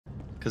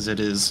because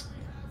it is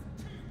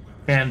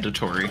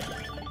mandatory. All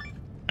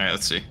right,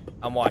 let's see.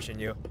 I'm watching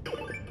you.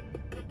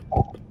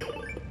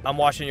 I'm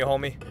watching you,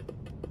 homie.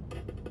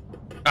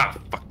 Ah,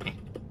 fuck me.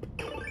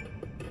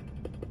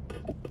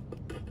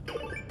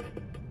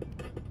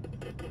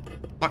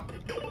 Fuck.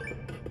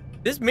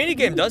 This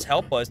minigame does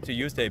help us to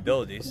use the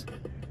abilities.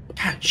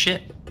 God,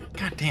 shit.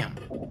 God damn.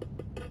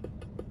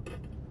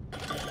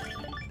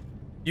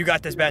 You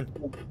got this, man.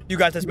 You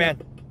got this, man.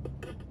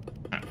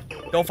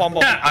 Don't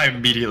fumble. I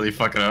immediately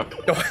fuck it up.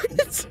 Don't.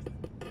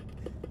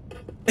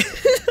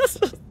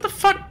 The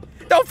fuck?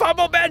 Don't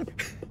fumble, Ben.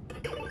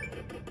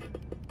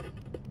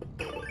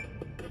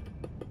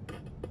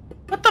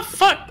 What the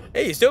fuck?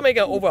 Hey, you still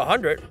making over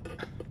 100.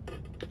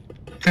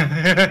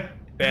 Ben,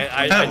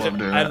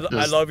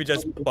 I love you.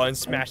 Just button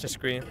smash the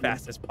screen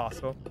fast as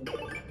possible.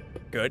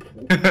 Good.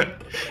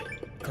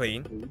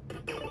 Clean.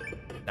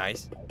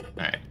 Nice.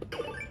 All right.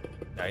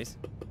 Nice.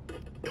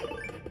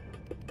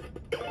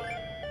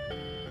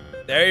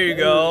 There you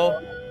go.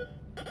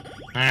 All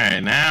right,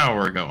 now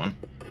we're going.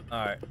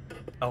 All right.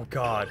 Oh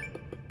God.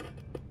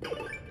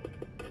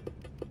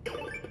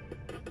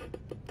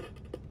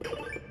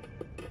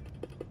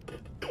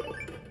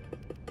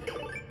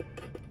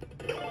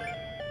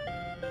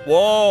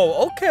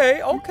 Whoa.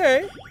 Okay.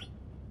 Okay.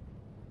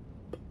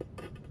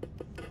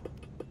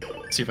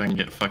 Let's see if I can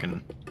get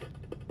fucking.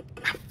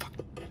 Ah, fuck.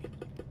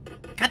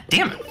 God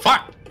damn it!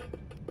 Fuck.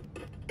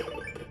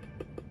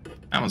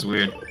 That was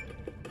weird.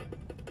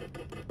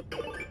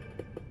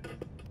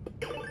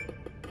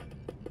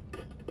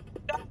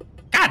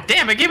 God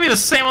damn! It gave me the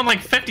same one like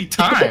 50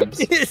 times.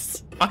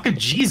 Yes. Fucking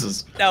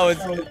Jesus. That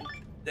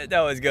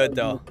was good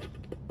though.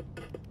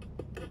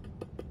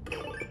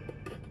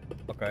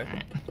 Okay.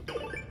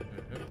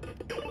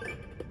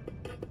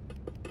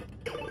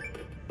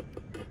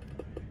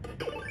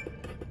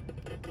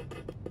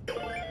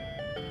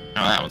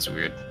 Oh, that was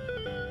weird.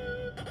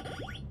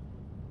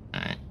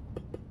 Alright.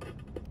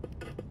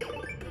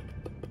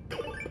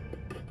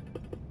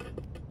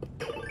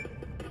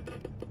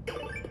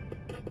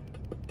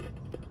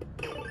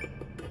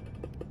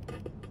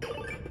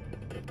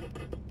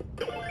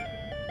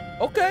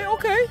 Okay,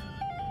 okay.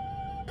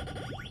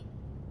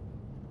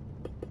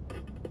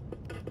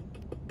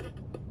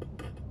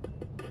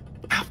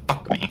 Ah,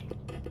 fuck me.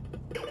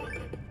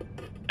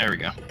 There we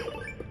go.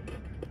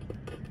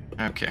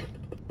 Okay.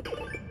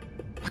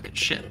 Fucking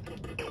shit.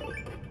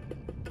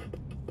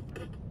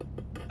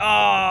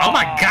 Oh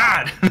my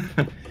god!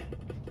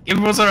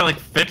 Even ones that are like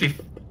 50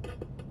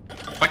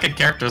 fucking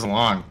characters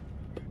long.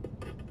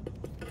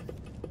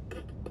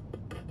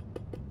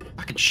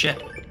 Fucking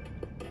shit.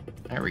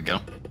 There we go.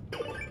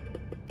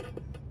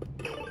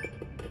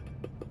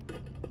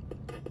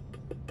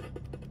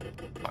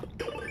 Fuck.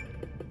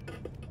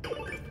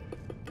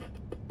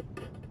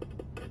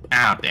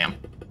 Ah, damn.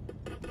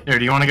 Here,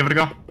 do you want to give it a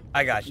go?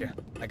 I got you.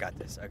 I got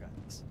this. I got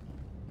this.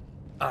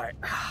 All right.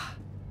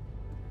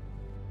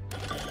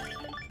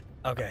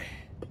 Okay.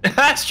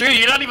 That's true.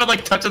 You're not even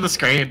like touching the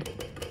screen.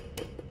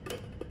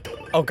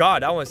 Oh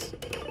God, that was.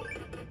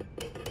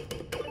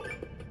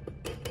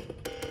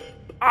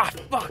 Ah,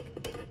 fuck.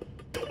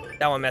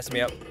 That one messed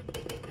me up.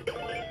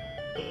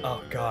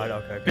 Oh God.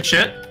 Okay. Good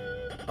shit.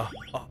 Oh.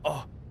 Oh.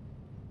 Oh.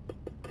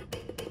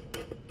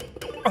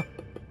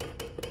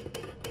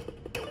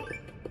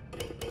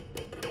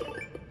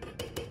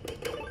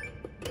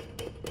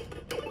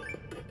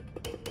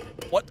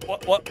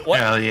 What?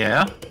 Hell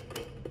yeah.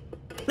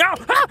 No!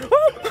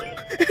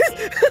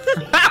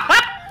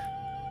 Ah!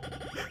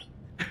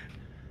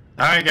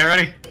 Alright, get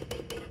ready.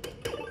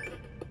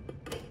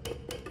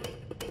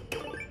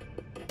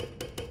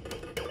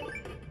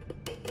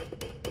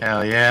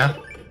 Hell yeah.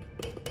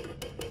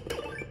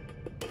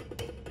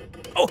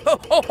 Oh!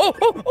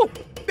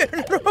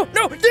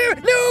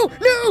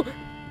 No!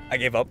 I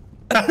gave up.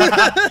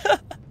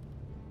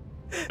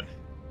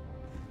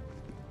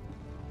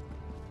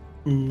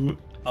 Ooh.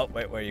 Oh,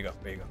 wait, where you go?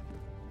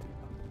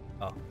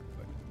 Oh.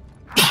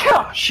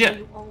 Oh,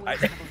 shit.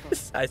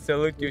 I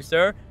salute you,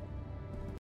 sir.